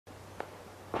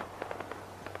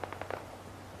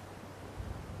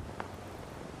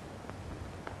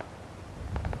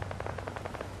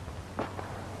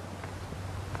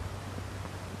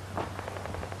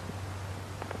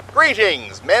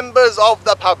Greetings, members of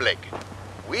the public.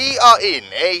 We are in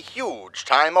a huge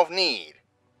time of need.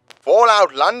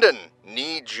 Fallout London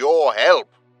needs your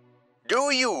help.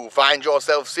 Do you find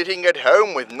yourself sitting at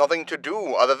home with nothing to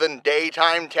do other than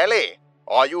daytime telly?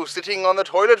 Are you sitting on the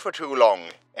toilet for too long,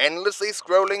 endlessly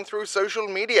scrolling through social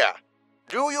media?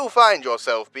 Do you find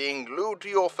yourself being glued to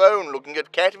your phone looking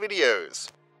at cat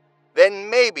videos? Then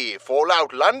maybe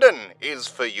Fallout London is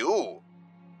for you.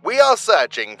 We are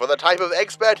searching for the type of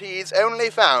expertise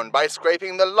only found by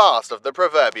scraping the last of the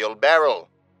proverbial barrel.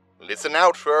 Listen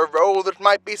out for a role that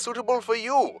might be suitable for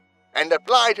you, and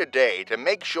apply today to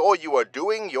make sure you are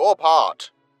doing your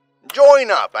part. Join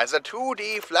up as a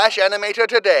 2D Flash Animator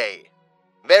today.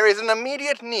 There is an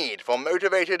immediate need for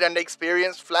motivated and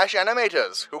experienced Flash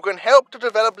Animators who can help to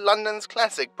develop London's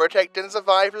classic Protect and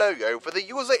Survive logo for the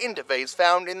user interface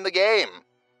found in the game.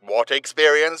 What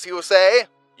experience, you say?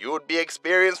 You'd be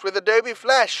experienced with Adobe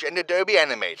Flash and Adobe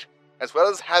Animate, as well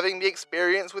as having the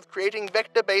experience with creating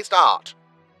vector-based art.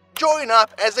 Join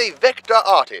up as a vector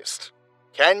artist.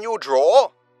 Can you draw?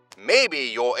 Maybe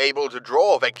you're able to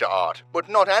draw vector art, but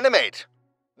not animate.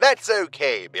 That's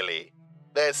okay, Billy.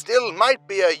 There still might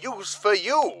be a use for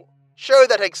you. Show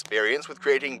that experience with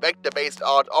creating vector-based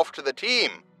art off to the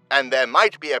team, and there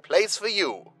might be a place for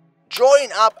you. Join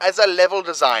up as a level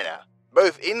designer,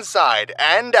 both inside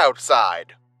and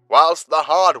outside. Whilst the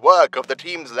hard work of the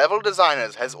team's level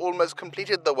designers has almost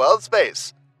completed the world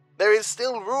space, there is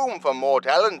still room for more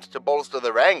talent to bolster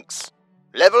the ranks.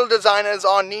 Level designers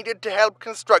are needed to help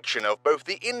construction of both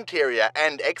the interior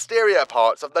and exterior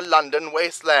parts of the London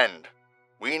wasteland.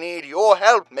 We need your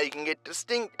help making it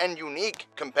distinct and unique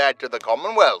compared to the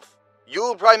Commonwealth.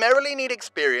 You'll primarily need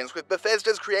experience with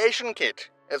Bethesda's creation kit,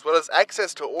 as well as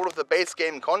access to all of the base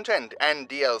game content and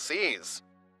DLCs.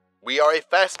 We are a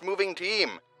fast-moving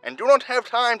team, and do not have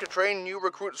time to train new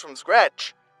recruits from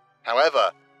scratch. However,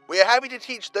 we are happy to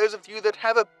teach those of you that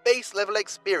have a base-level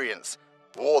experience,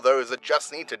 or those that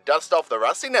just need to dust off the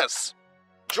rustiness.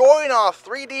 Join our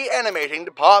 3D animating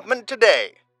department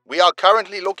today. We are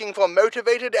currently looking for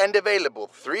motivated and available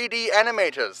 3D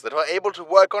animators that are able to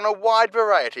work on a wide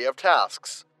variety of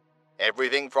tasks.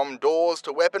 Everything from doors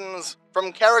to weapons,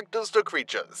 from characters to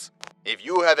creatures. If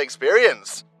you have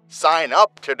experience, sign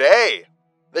up today.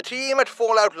 The team at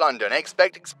Fallout London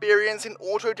expect experience in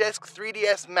Autodesk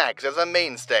 3ds Max as a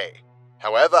mainstay.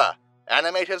 However,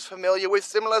 animators familiar with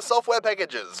similar software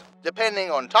packages, depending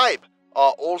on type,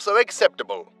 are also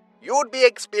acceptable. You'd be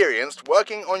experienced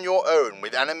working on your own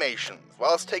with animations,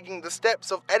 whilst taking the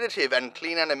steps of additive and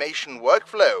clean animation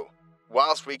workflow.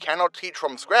 Whilst we cannot teach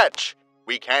from scratch,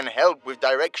 we can help with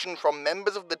direction from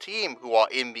members of the team who are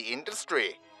in the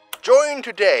industry. Join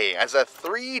today as a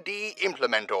 3D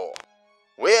Implementor.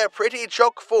 We're pretty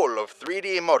chock full of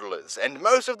 3D modelers, and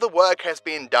most of the work has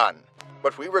been done.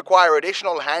 But we require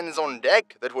additional hands on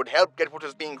deck that would help get what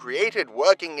has been created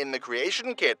working in the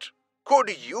creation kit. Could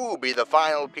you be the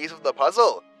final piece of the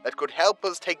puzzle that could help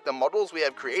us take the models we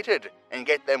have created and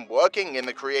get them working in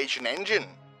the creation engine?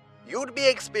 You'd be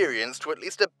experienced to at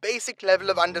least a basic level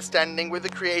of understanding with the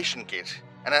creation kit,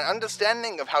 and an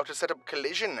understanding of how to set up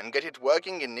collision and get it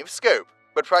working in Nivscope,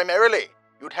 but primarily,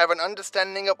 you'd have an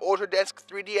understanding of Autodesk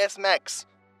 3ds Max,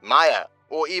 Maya,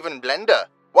 or even Blender.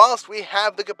 Whilst we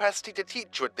have the capacity to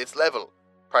teach you at this level,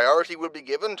 priority will be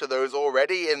given to those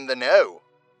already in the know.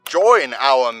 Join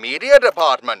our media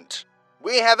department.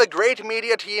 We have a great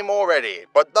media team already,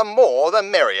 but the more the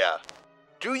merrier.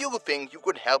 Do you think you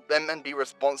could help them and be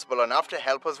responsible enough to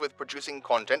help us with producing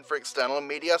content for external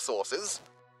media sources?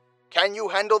 Can you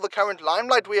handle the current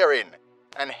limelight we are in,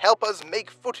 and help us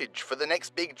make footage for the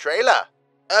next big trailer?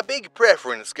 A big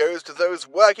preference goes to those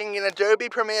working in Adobe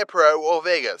Premiere Pro or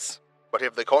Vegas, but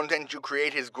if the content you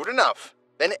create is good enough,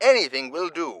 then anything will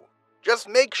do. Just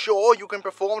make sure you can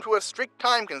perform to a strict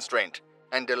time constraint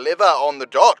and deliver on the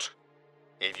dot.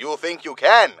 If you think you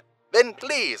can, then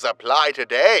please apply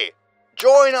today.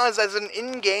 Join us as an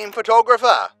in-game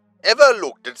photographer. Ever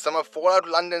looked at some of Fallout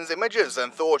London's images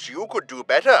and thought you could do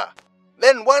better?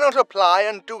 Then why not apply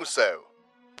and do so?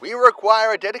 We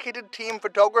require a dedicated team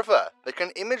photographer that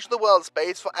can image the world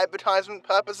space for advertisement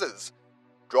purposes.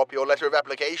 Drop your letter of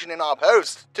application in our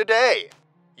post today.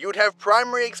 You'd have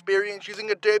primary experience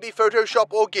using Adobe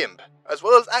Photoshop or GIMP, as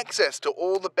well as access to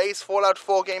all the base Fallout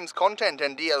 4 games content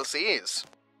and DLCs.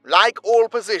 Like all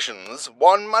positions,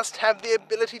 one must have the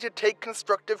ability to take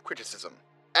constructive criticism,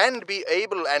 and be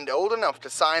able and old enough to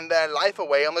sign their life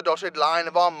away on the dotted line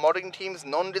of our modding team's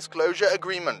non-disclosure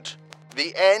agreement,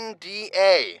 the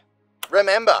NDA.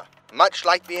 Remember, much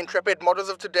like the intrepid modders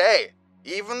of today,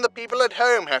 even the people at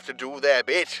home have to do their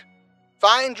bit.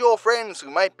 Find your friends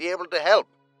who might be able to help.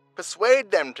 persuade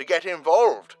them to get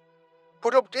involved.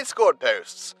 Put up Discord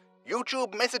posts,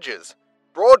 YouTube messages,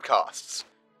 broadcasts.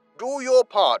 Do your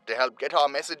part to help get our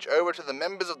message over to the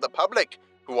members of the public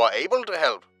who are able to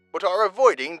help but are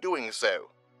avoiding doing so.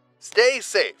 Stay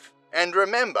safe, and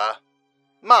remember,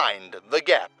 mind the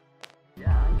gap.